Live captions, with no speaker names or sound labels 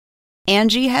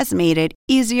Angie has made it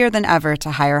easier than ever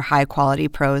to hire high-quality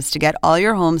pros to get all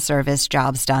your home service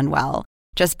jobs done well.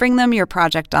 Just bring them your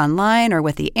project online or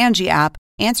with the Angie app,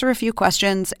 answer a few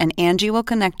questions, and Angie will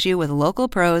connect you with local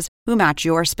pros who match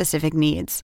your specific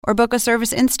needs. Or book a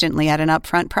service instantly at an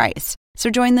upfront price. So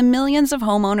join the millions of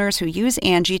homeowners who use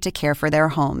Angie to care for their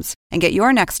homes and get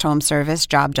your next home service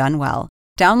job done well.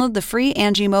 Download the free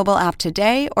Angie mobile app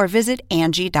today or visit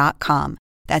Angie.com.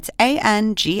 That's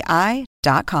ANGI.com.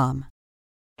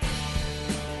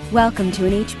 Welcome to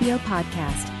an HBO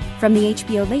podcast from the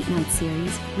HBO Late Night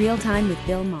series, Real Time with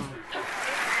Bill Maher.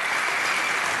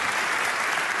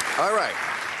 All right.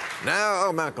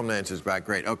 Now, Malcolm Nance is back.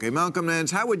 Great. Okay, Malcolm Nance,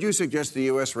 how would you suggest the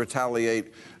U.S.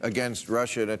 retaliate against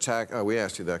Russian attack? Oh, we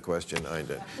asked you that question. I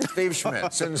did. Steve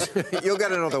Schmidt, since you'll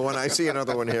get another one. I see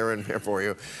another one here and here for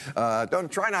you.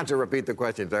 Try not to repeat the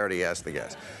questions. I already asked the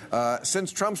guest.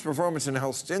 Since Trump's performance in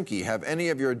Helsinki, have any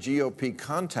of your GOP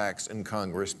contacts in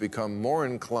Congress become more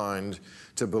inclined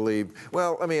to believe?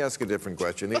 Well, let me ask a different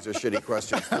question. These are shitty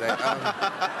questions today.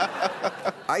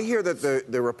 I hear that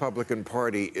the Republican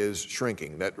Party is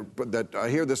shrinking. That I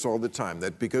hear this all the time,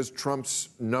 that because Trump's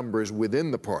numbers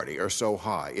within the party are so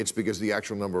high, it's because the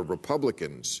actual number of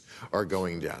Republicans are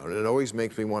going down. And it always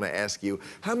makes me want to ask you,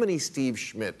 how many Steve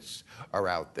Schmidts are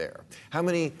out there? How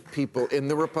many people in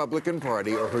the Republican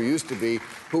Party, or who used to be,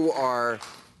 who are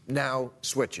now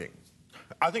switching?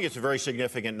 I think it's a very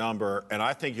significant number, and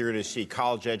I think you're going to see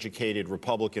college-educated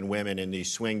Republican women in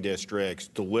these swing districts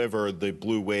deliver the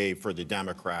blue wave for the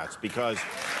Democrats, because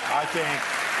I think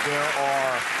there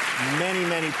are many,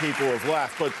 many people who have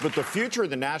left. But the future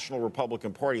of the National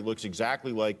Republican Party looks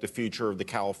exactly like the future of the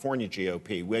California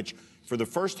GOP, which, for the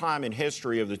first time in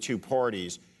history of the two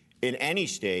parties in any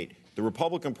state, the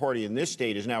Republican Party in this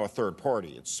state is now a third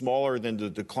party. It's smaller than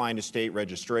the decline of state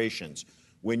registrations.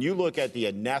 When you look at the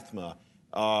anathema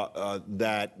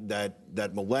that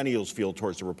millennials feel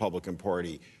towards the Republican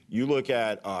Party, you look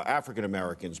at African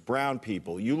Americans, brown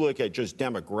people, you look at just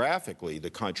demographically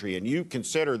the country, and you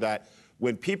consider that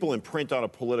when people imprint on a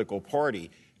political party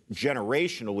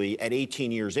generationally at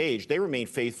 18 years age, they remain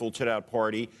faithful to that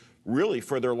party really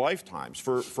for their lifetimes,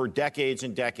 for decades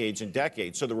and decades and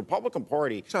decades. So the Republican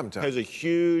Party has a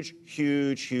huge,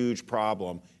 huge, huge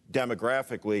problem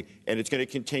demographically, and it's going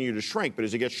to continue to shrink. But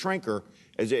as it gets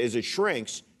as it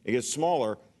shrinks, it gets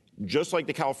smaller, just like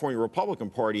the California Republican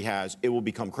Party has, it will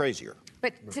become crazier.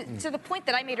 But to the point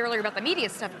that I made earlier about the media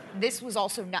stuff, this was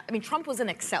also not, I mean, Trump was an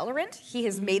accelerant. He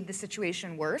has made the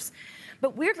situation worse.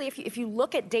 But weirdly, if you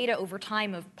look at data over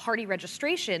time of party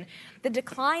registration, the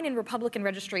decline in Republican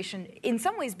registration in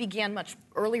some ways began much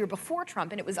earlier before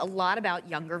Trump, and it was a lot about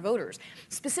younger voters,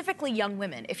 specifically young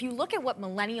women. If you look at what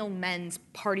millennial men's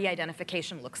party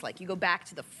identification looks like, you go back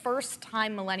to the first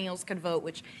time millennials could vote,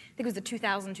 which I think was the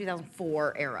 2000,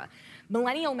 2004 era.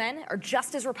 Millennial men are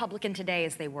just as Republican today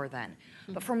as they were then.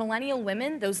 But for millennial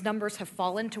women, those numbers have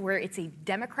fallen to where it's a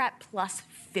Democrat plus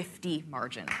 50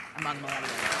 margin among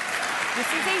millennials. This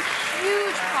is a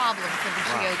huge problem for the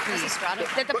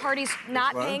GOP that the party's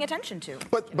not paying attention to.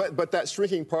 But that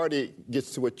shrinking party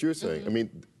gets to what you're saying. I mean,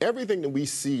 everything that we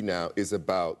see now is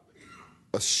about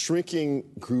a shrinking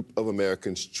group of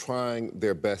Americans trying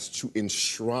their best to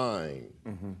enshrine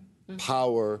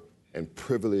power and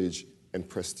privilege and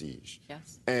prestige.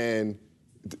 Yes. And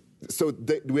so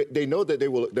they know that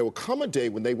there will come a day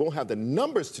when they won't have the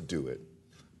numbers to do it,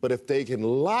 but if they can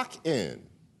lock in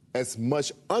as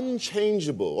much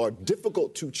unchangeable or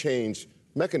difficult to change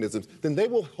mechanisms, then they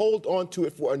will hold on to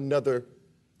it for another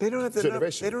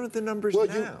generation. They don't have the numbers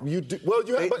now. You do. Well,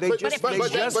 you have, but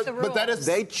that is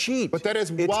they cheat. But that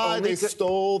is why they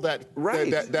stole that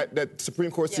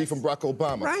Supreme Court seat from Barack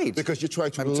Obama. Right. Because you're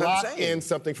trying to lock in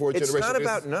something for a generation. It's not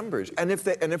about numbers. And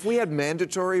if we had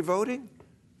mandatory voting,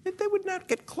 they would not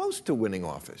get close to winning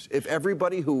office. If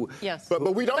everybody who... Yes.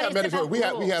 But we don't have mandatory. We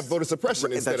have voter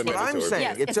suppression instead of mandatory. That's what I'm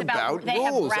saying. Yes, it's about rules. They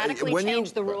have radically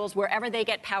changed the rules. Wherever they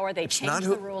get power, they change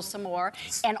the rules some more.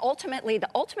 And ultimately, the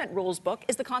ultimate rules book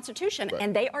is the Constitution. Right.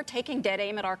 And they are taking dead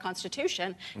aim at our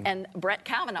Constitution. And Brett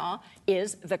Kavanaugh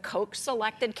is the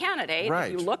Koch-selected candidate.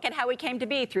 Right. If you look at how he came to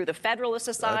be through the Federalist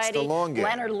Society, that's the long game.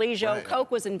 Leonard Lejo. Right.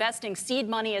 Koch was investing seed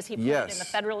money, as he put it, in the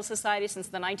Federalist Society since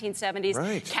the 1970s.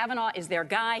 Right. Kavanaugh is their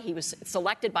guy. He was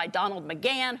selected by Donald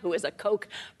McGahn, who is a Koch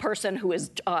person, who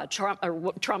is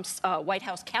Trump's White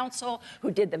House counsel,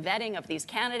 who did the vetting of these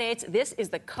candidates. This is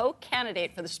the Koch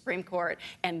candidate for the Supreme Court,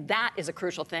 and that is a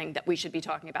crucial thing that we should be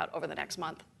talking about over the next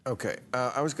month. Okay.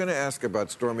 I was going to ask about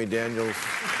Stormy Daniels.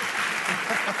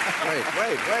 Wait.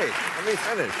 Let me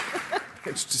finish.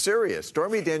 It's serious.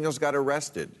 Stormy Daniels got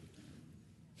arrested.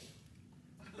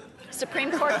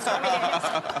 Supreme Court Stormy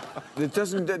Daniels. It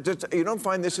doesn't. You don't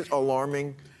find this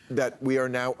alarming? That we are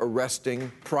now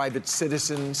arresting private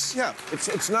citizens. Yeah.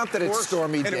 It's not that it's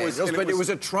Stormy Daniels, but it was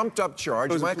a trumped-up charge.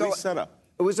 It was a police setup.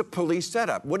 It was a police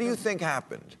setup. What do you think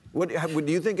happened? Do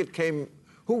you think it came...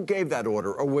 Who gave that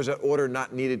order, or was that order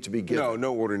not needed to be given?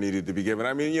 No order needed to be given.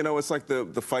 I mean, it's like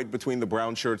the fight between the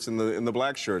brown shirts and the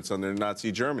black shirts under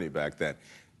Nazi Germany back then.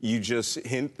 You just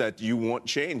hint that you want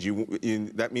change.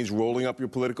 That means rolling up your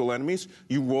political enemies.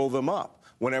 You roll them up.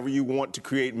 Whenever you want to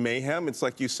create mayhem, it's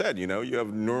like you said, you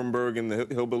have Nuremberg and the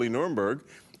hillbilly Nuremberg,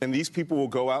 and these people will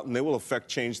go out and they will affect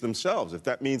change themselves. If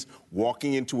that means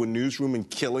walking into a newsroom and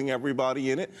killing everybody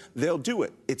in it, they'll do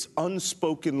it. It's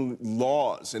unspoken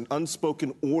laws and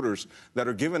unspoken orders that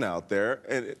are given out there.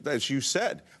 And as you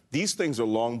said, these things are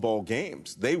long ball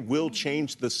games. They will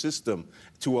change the system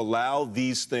to allow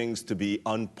these things to be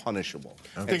unpunishable.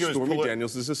 I think Stormy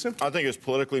Daniels is a symptom. I think it's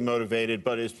politically motivated,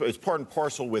 but it's part and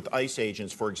parcel with ICE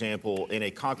agents, for example, in a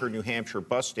Concord, New Hampshire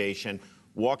bus station,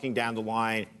 walking down the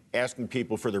line, asking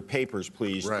people for their papers,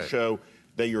 please, to show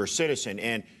that you're a citizen.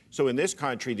 And so in this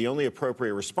country, the only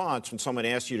appropriate response when someone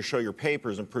asks you to show your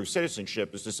papers and prove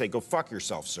citizenship is to say, go fuck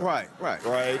yourself, sir. Right.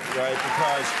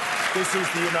 Because this is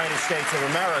the United States of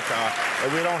America,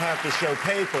 and we don't have to show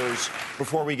papers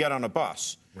before we get on a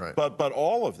bus. Right. But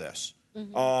all of this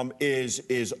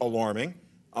is alarming.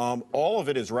 All of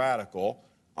it is radical,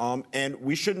 and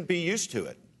we shouldn't be used to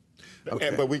it.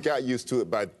 Okay. But we got used to it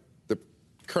by the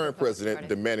current president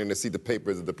demanding to see the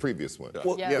papers of the previous one.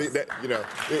 Well, yes.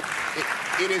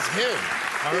 It is him.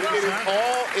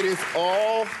 It is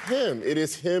all him. It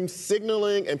is him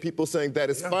signaling and people saying that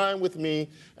is fine with me,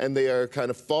 and they are kind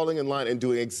of falling in line and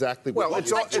doing exactly what he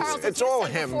Charles, it's all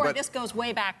him. Before, but this goes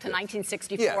way back to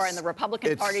 1964 and the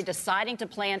Republican Party deciding to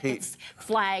plant its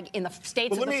flag in the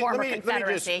states of the former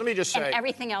Confederacy, let me just say, and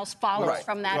everything else follows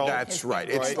from that. Well, that's right.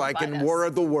 It's like in War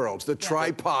of the Worlds. The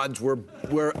tripods were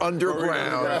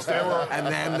underground, and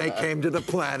then they came to the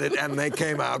planet, and they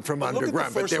came out from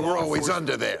underground, but they were always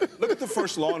under there. Look at the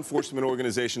first law enforcement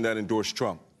organization that endorsed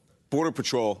Trump, Border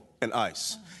Patrol and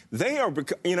ICE. They are,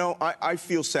 I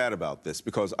feel sad about this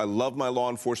because I love my law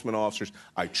enforcement officers.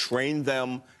 I train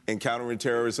them in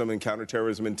counterterrorism and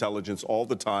counterterrorism intelligence all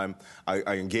the time. I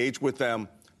engage with them.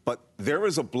 But there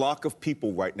is a block of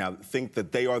people right now that think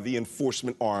that they are the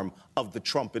enforcement arm of the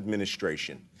Trump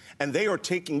administration. And they are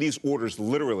taking these orders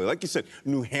literally. Like you said,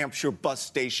 New Hampshire bus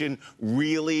station,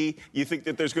 really? You think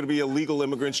that there's going to be illegal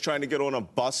immigrants trying to get on a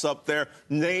bus up there?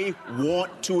 They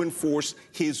want to enforce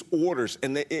his orders.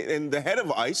 And the head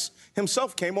of ICE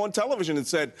himself came on television and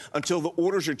said, until the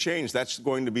orders are changed, that's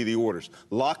going to be the orders.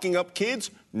 Locking up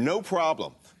kids? No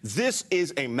problem. This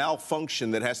is a malfunction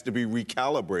that has to be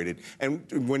recalibrated. And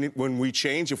when we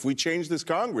change, if we change this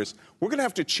Congress, we're going to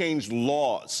have to change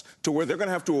laws to where they're going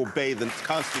to have to obey the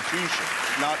Constitution,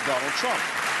 not Donald Trump.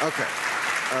 Okay.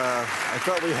 I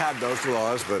thought we had those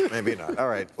laws, but maybe not. All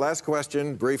right. Last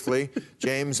question, briefly.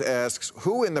 James asks,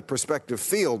 who in the prospective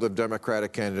field of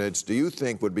Democratic candidates do you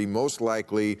think would be most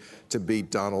likely to beat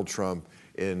Donald Trump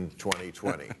in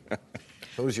 2020?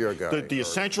 Who's your guy? The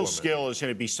essential skill is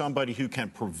going to be somebody who can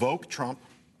provoke Trump,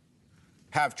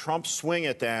 have Trump swing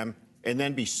at them, and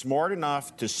then be smart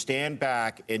enough to stand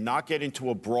back and not get into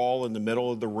a brawl in the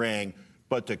middle of the ring,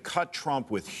 but to cut Trump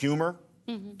with humor,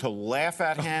 to laugh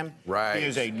at him. Right. He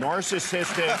is a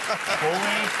narcissistic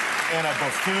bully and a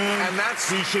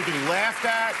buffoon. He should be laughed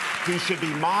at. He should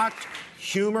be mocked.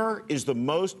 Humor is the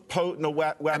most potent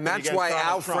weapon. And that's why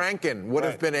Al Franken would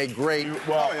have been a great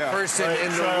person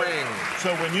in the ring.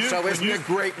 So isn't it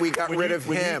great we got rid of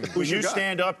him? When you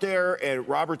stand up there at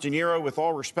Robert De Niro, with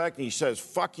all respect, and he says,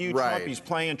 fuck you, Trump, he's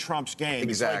playing Trump's game.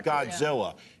 Exactly. It's like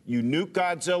Godzilla. You nuke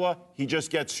Godzilla, he just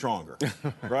gets stronger,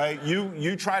 right?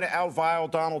 You try to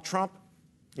outvile Donald Trump,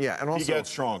 yeah, and also, he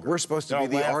gets stronger. We're supposed to be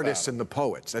the artists and the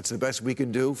poets. That's the best we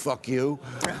can do. Fuck you.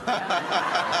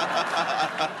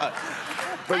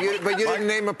 But you didn't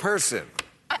name a person.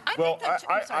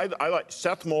 I like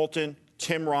Seth Moulton,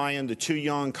 Tim Ryan, the two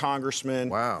young congressmen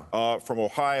from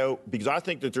Ohio, because I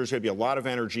think that there's going to be a lot of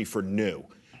energy for new.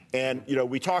 And,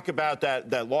 we talk about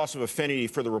that loss of affinity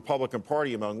for the Republican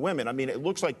Party among women. I mean, it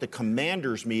looks like the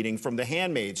commanders meeting from The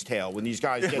Handmaid's Tale when these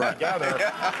guys get together,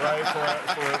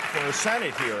 for a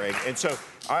Senate hearing. And so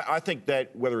I think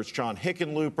that whether it's John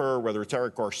Hickenlooper, whether it's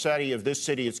Eric Garcetti of this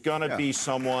city, it's going to be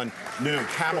someone new.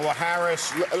 Kamala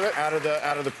Harris out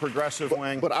of the progressive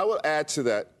wing. But I will add to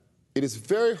that, it is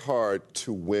very hard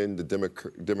to win the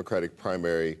Democratic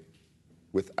primary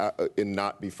and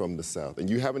not be from the South. And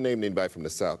you haven't named anybody from the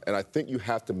South. And I think you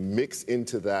have to mix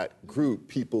into that group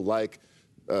people like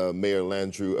Mayor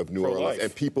Landrieu of New Orleans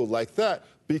and people like that,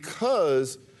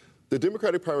 because the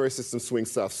Democratic primary system swings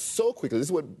south so quickly.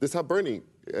 This is how Bernie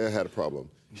had a problem.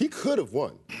 He could have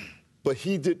won, but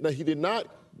he did not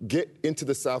get into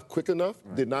the South quick enough,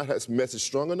 did not have his message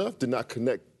strong enough, did not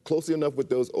connect closely enough with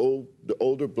the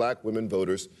older black women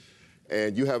voters.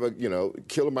 And you have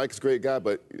Killer Mike's a great guy,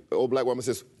 but the old black woman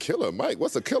says, Killer Mike?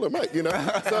 What's a Killer Mike?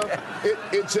 So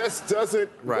it just doesn't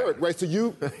work, right?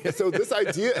 So this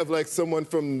idea of like someone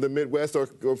from the Midwest or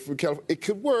from California, it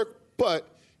could work,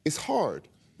 but it's hard.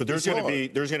 But there's going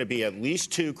to be at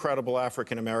least 2 credible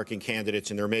African-American candidates,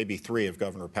 and there may be 3 if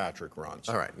Governor Patrick runs.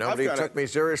 All right. Nobody took me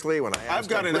seriously when I asked. I've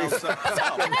got an outsider.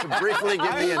 To briefly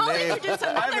give me a name.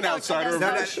 I have an outsider.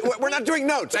 No, we're not doing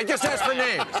notes. I just asked for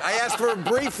names. I asked for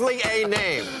briefly a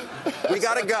name. We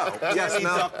got to go. Yes, Tammy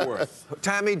Mel. Duckworth.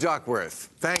 Tammy Duckworth.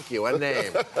 Thank you. A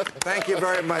name. Thank you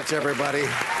very much, everybody.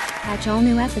 Catch all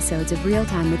new episodes of Real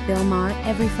Time with Bill Maher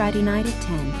every Friday night at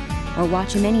 10, or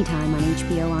watch him anytime on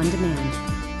HBO On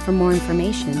Demand. For more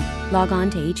information, log on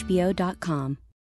to HBO.com.